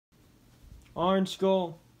Orange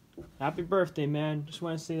Skull, happy birthday, man. Just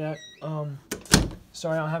want to say that.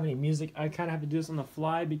 Sorry I don't have any music. I kind of have to do this on the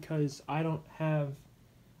fly because I don't have.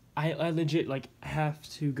 I legit like have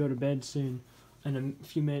to go to bed soon, in a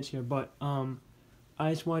few minutes here. But I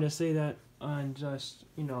just wanted to say that and just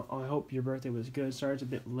I hope your birthday was good. Sorry it's a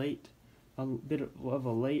bit late, a bit of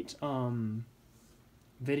a late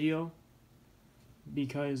video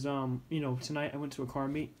because tonight I went to a car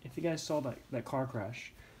meet. If you guys saw that car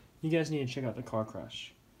crash, you guys need to check out the car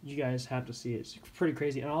crash. You guys have to see it. It's pretty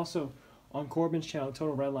crazy. And also on Corbin's channel,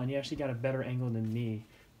 Total Redline, he actually got a better angle than me.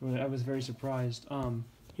 I was very surprised.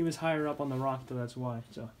 He was higher up on the rock though, that's why.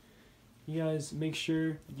 So you guys make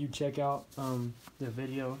sure you check out the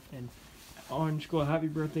video. And Orange Skull, happy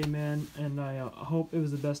birthday, man. And I hope it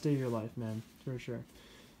was the best day of your life, man, for sure.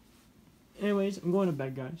 Anyways, I'm going to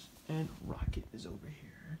bed, guys. And Rocket is over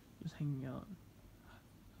here, just hanging out.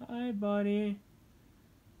 Hi, buddy.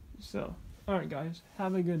 So, alright, guys.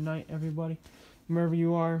 Have a good night, everybody. Wherever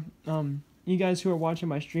you are. You guys who are watching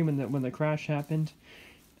my stream when the crash happened,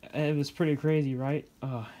 it was pretty crazy, right?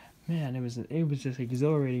 Man, it was just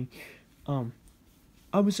exhilarating.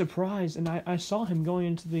 I was surprised, and I saw him going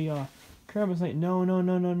into the curb. I was like,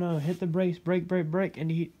 no, hit the brakes, brake,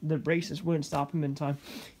 and the brakes just wouldn't stop him in time.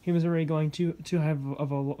 He was already going too high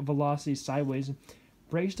of a velocity sideways.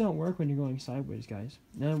 Brakes don't work when you're going sideways, guys.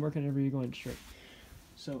 They don't work whenever you're going straight.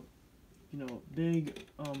 So, big,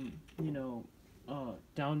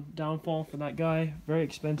 downfall for that guy. Very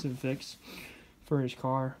expensive fix for his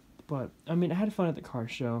car. But, I mean, I had fun at the car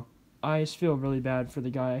show. I just feel really bad for the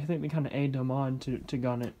guy. I think they kind of egged him on to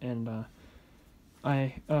gun it, and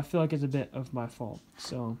I feel like it's a bit of my fault.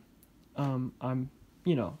 So, I'm,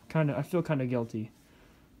 I feel kind of guilty.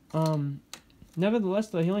 Nevertheless,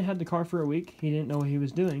 though, he only had the car for a week. He didn't know what he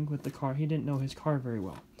was doing with the car. He didn't know his car very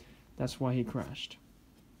well. That's why he crashed.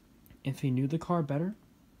 If he knew the car better,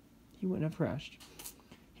 he wouldn't have crashed.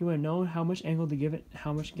 He would have known how much angle to give it,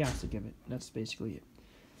 how much gas to give it. That's basically it.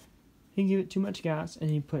 He gave it too much gas, and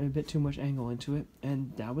he put a bit too much angle into it,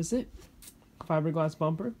 and that was it. Fiberglass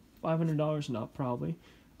bumper, $500 and up, probably.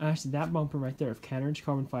 Actually, that bumper right there of Canter's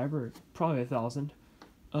carbon fiber, probably $1,000.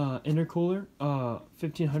 Intercooler,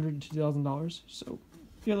 $1,500 to $2,000. So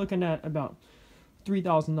you're looking at about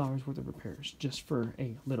 $3,000 worth of repairs just for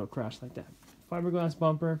a little crash like that. Fiberglass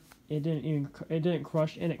bumper, it didn't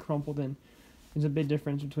crush and it crumpled in. There's a big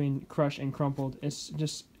difference between crush and crumpled. It's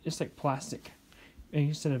like plastic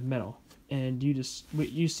instead of metal, and you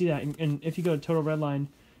see that. And if you go to Total Redline,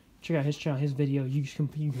 check out his channel, his video, you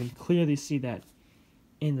can clearly see that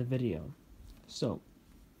in the video. So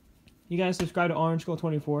you guys subscribe to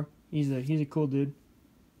OrangeSkull24. He's a cool dude.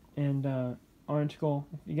 And Orange Skull,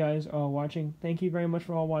 if you guys are watching, thank you very much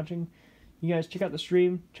for all watching. You guys check out the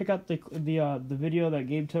stream. Check out the video that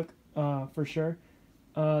Gabe took for sure.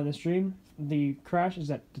 The stream, the crash is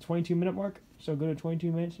at the 22-minute mark. So go to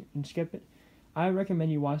 22 minutes and skip it. I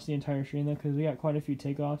recommend you watch the entire stream though, because we got quite a few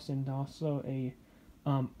takeoffs and also a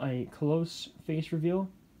close face reveal.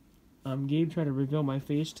 Gabe tried to reveal my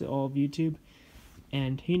face to all of YouTube,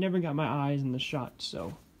 and he never got my eyes in the shot,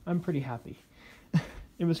 so I'm pretty happy.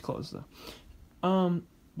 It was close though.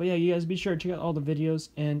 But yeah, you guys be sure to check out all the videos,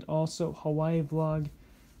 and also Hawaii vlog.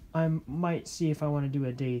 I might see if I want to do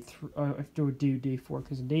a day 3 or if I do day 4,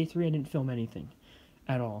 because in day 3 I didn't film anything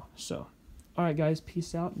at all. So, alright guys,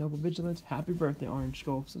 peace out, noble vigilance, happy birthday Orange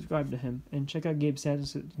Skull, subscribe to him, and check out Gabe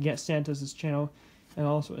Santos' channel, and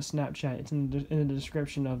also a Snapchat. It's in the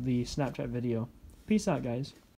description of the Snapchat video. Peace out, guys.